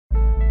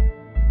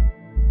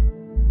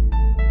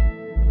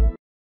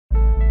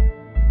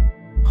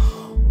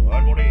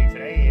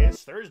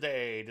is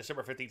Thursday,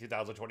 December 15th,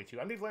 2022.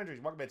 I'm Landry.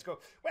 Market bets go.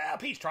 Well,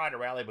 Peach tried to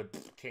rally, but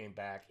came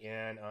back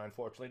in,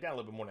 unfortunately, down a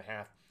little bit more than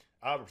half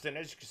of a percent.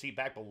 As you can see,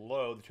 back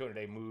below the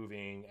 200-day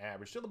moving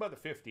average. Still above the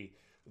 50,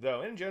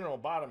 though, in general,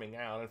 bottoming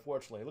out.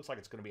 Unfortunately, it looks like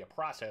it's going to be a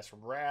process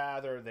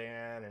rather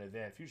than an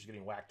event. Futures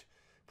getting whacked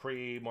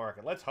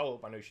pre-market. Let's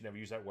hope, I know you should never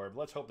use that word, but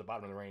let's hope the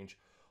bottom of the range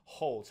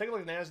holds. Take a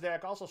look at the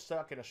NASDAQ, also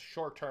stuck in a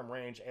short-term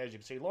range, as you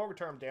can see.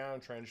 Longer-term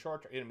downtrend,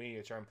 short-term,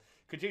 intermediate-term,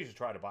 continues to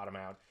try to bottom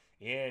out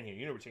in here.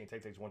 You know, routine,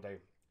 take things one day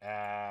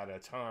at a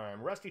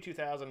time. Rusty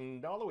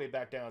 2000 all the way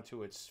back down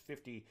to its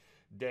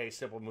 50-day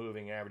simple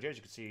moving average. As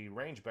you can see,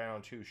 range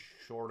bound to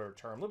shorter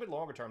term. A little bit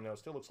longer term, though,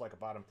 still looks like a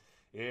bottom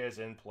is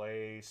in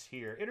place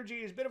here.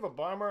 Energy is a bit of a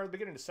bummer,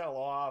 beginning to sell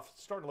off,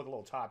 starting to look a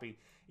little toppy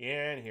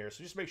in here.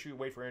 So just make sure you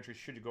wait for entry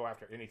should you go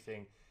after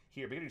anything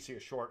here. Beginning to see a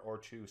short or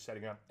two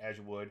setting up as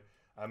you would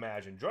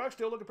imagine. Drugs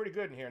still looking pretty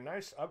good in here.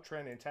 Nice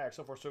uptrend intact.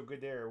 So far, so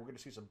good there. We're going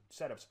to see some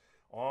setups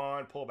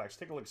on pullbacks.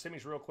 Take a look at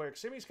Simi's real quick.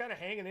 Simi's kind of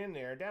hanging in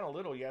there. Down a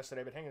little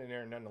yesterday, but hanging in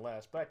there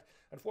nonetheless. But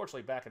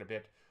unfortunately, back in a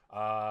bit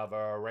of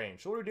a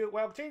range. So what do we do?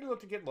 Well, continue to look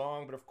to get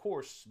long, but of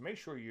course, make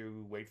sure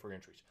you wait for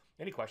entries.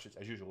 Any questions,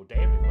 as usual,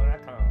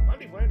 Dave@DaveLandry.com. I'm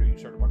Dave Landry. You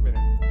started market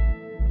betting.